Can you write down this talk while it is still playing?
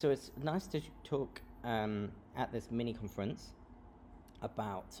So it's nice to talk at this mini conference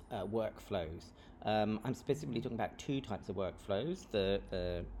about workflows. I'm specifically talking about two types of workflows: the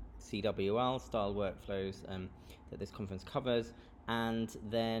CWL style workflows that this conference covers, and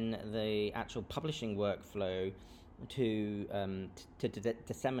then the actual publishing workflow to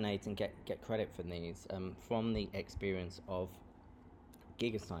disseminate and get credit for these from the experience of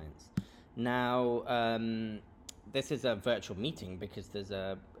GigaScience. Now, this is a virtual meeting because there's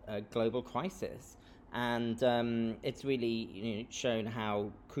a global crisis, and it's really shown how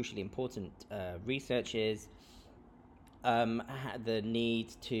crucially important research is. The need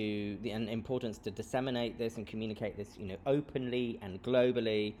to the and importance to disseminate this and communicate this, openly and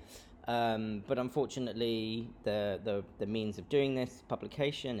globally. But unfortunately, the means of doing this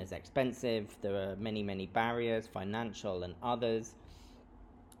publication is expensive. There are many barriers, financial and others.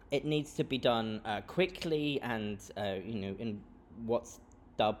 It needs to be done quickly and in what's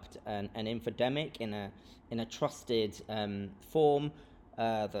dubbed an infodemic in a trusted form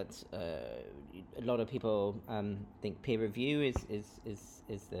that a lot of people think peer review is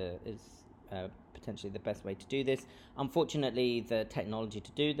potentially the best way to do this. Unfortunately, the technology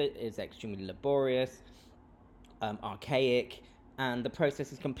to do that is extremely laborious, archaic, and the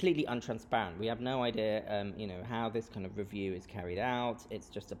process is completely untransparent. We have no idea, how this kind of review is carried out. It's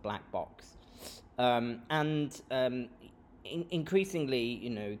just a black box, increasingly,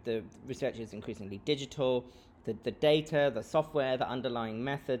 the research is increasingly digital. The data, the software, the underlying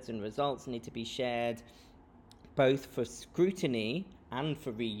methods and results need to be shared, both for scrutiny and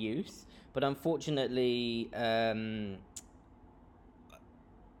for reuse. But unfortunately,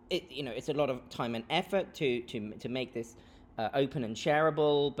 it's a lot of time and effort to make this open and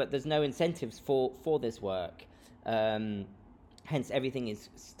shareable, but there's no incentives for this work. Hence, everything is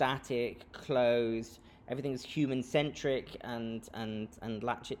static, closed. Everything is human-centric and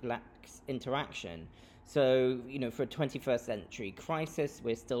lacks interaction. So, for a 21st century crisis,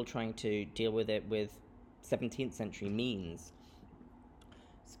 we're still trying to deal with it with 17th century means.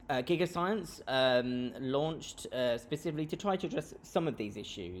 GigaScience launched specifically to try to address some of these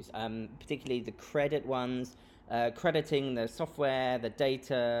issues, particularly the credit ones, crediting the software, the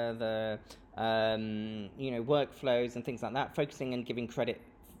data, the workflows and things like that, focusing and giving credit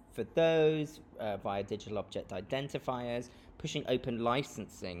for those via digital object identifiers, pushing open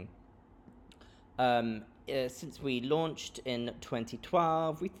licensing. Since we launched in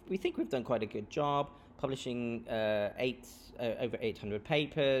 2012, we think we've done quite a good job publishing over 800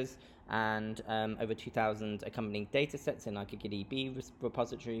 papers and over 2,000 accompanying data sets in our GigaDB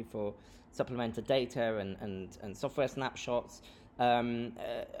repository for supplemental data and software snapshots.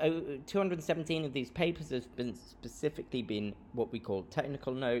 217 of these papers have been specifically been what we call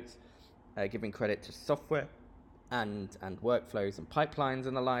technical notes, giving credit to software and workflows and pipelines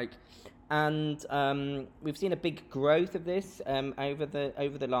and the like. And we've seen a big growth of this over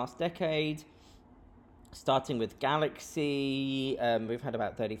the last decade. Starting with Galaxy, we've had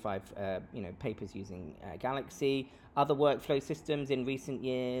about 35 papers using Galaxy. Other workflow systems in recent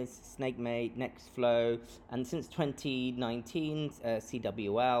years: SnakeMate, Nextflow, and since 2019,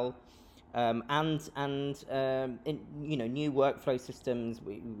 CWL, new workflow systems.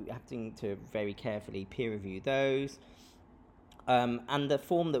 We have to very carefully peer review those. And the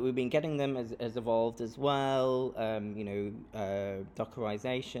form that we've been getting them has evolved as well,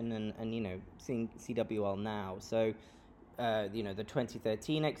 Dockerization and seeing CWL now. So, the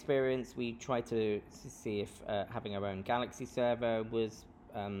 2013 experience, we tried to see if having our own Galaxy server was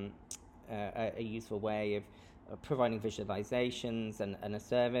a useful way of providing visualizations and a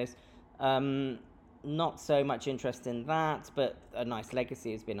service. Not so much interest in that, but a nice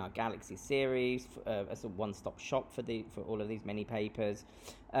legacy has been our Galaxy series as a one-stop shop for all of these many papers.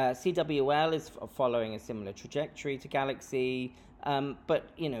 CWL is following a similar trajectory to Galaxy,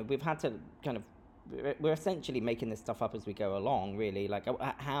 but we've had to we're essentially making this stuff up as we go along. Really, like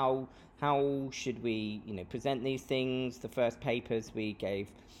how should we present these things? The first papers we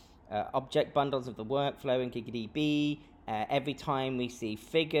gave object bundles of the workflow in GigaDB. Every time we see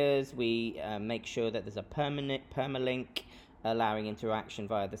figures, we make sure that there's a permalink allowing interaction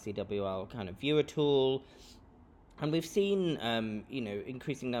via the CWL kind of viewer tool. And we've seen,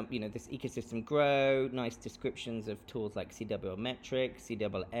 increasing, this ecosystem grow, nice descriptions of tools like CWL Metrics,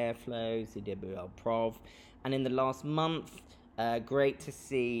 CWL Airflow, CWL Prov. And in the last month, great to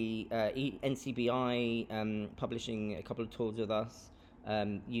see NCBI publishing a couple of tools with us.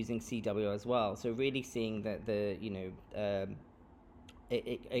 Using CWL as well, so really seeing that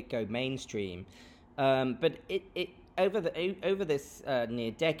it go mainstream, but it over this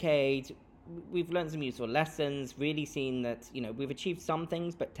near decade, we've learned some useful lessons, really seen that, we've achieved some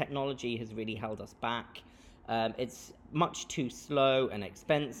things, but technology has really held us back. It's much too slow and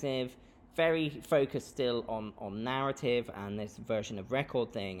expensive, very focused still on narrative and this version of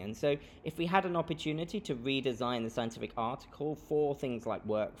record thing. And so if we had an opportunity to redesign the scientific article for things like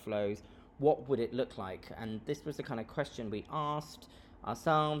workflows, what would it look like? And this was the kind of question we asked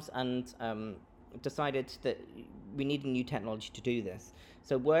ourselves, and decided that we need a new technology to do this.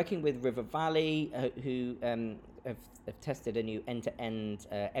 So working with River Valley, who have tested a new end-to-end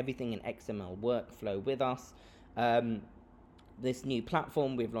everything in XML workflow with us. This new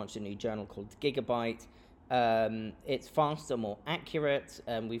platform, we've launched a new journal called Gigabyte. It's faster, more accurate.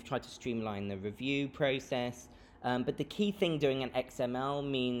 We've tried to streamline the review process. But the key thing doing an XML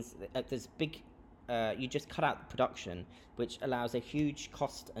means that there's big, you just cut out the production, which allows a huge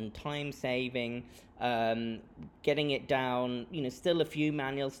cost and time saving. Getting it down, still a few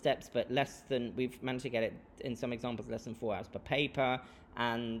manual steps, but we've managed to get it, in some examples, less than 4 hours per paper.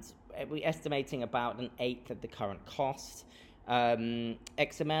 And we're estimating about an eighth of the current cost.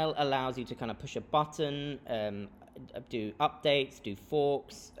 XML allows you to kind of push a button, do updates, do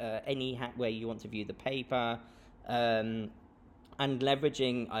forks, where you want to view the paper, and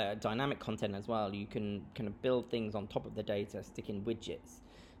leveraging dynamic content as well. You can kind of build things on top of the data, stick in widgets.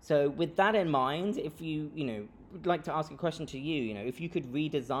 So with that in mind, if you would like to ask a question to you, if you could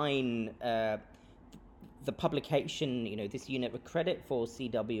redesign the publication, this unit of credit for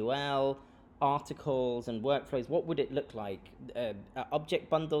CWL, articles and workflows, what would it look like? Object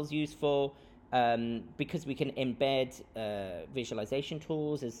bundles useful, because we can embed visualization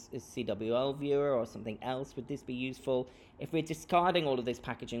tools as CWL viewer or something else. Would this be useful? If we're discarding all of this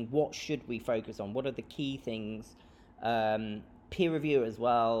packaging, what should we focus on? What are the key things? Peer review as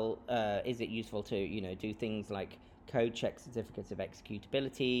well. Is it useful to do things like code check certificates of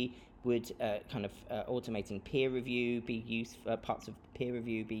executability? Would automating peer review be useful? Parts of peer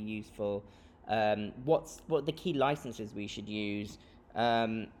review be useful? What are the key licenses we should use?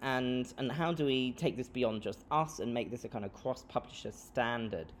 And how do we take this beyond just us and make this a kind of cross-publisher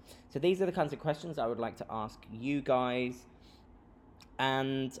standard? So these are the kinds of questions I would like to ask you guys.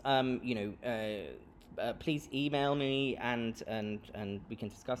 And please email me, and we can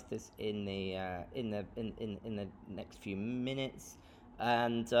discuss this in the next few minutes.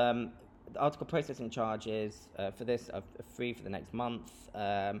 And the article processing charges for this are free for the next month,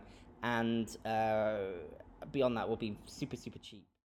 and beyond that will be super cheap.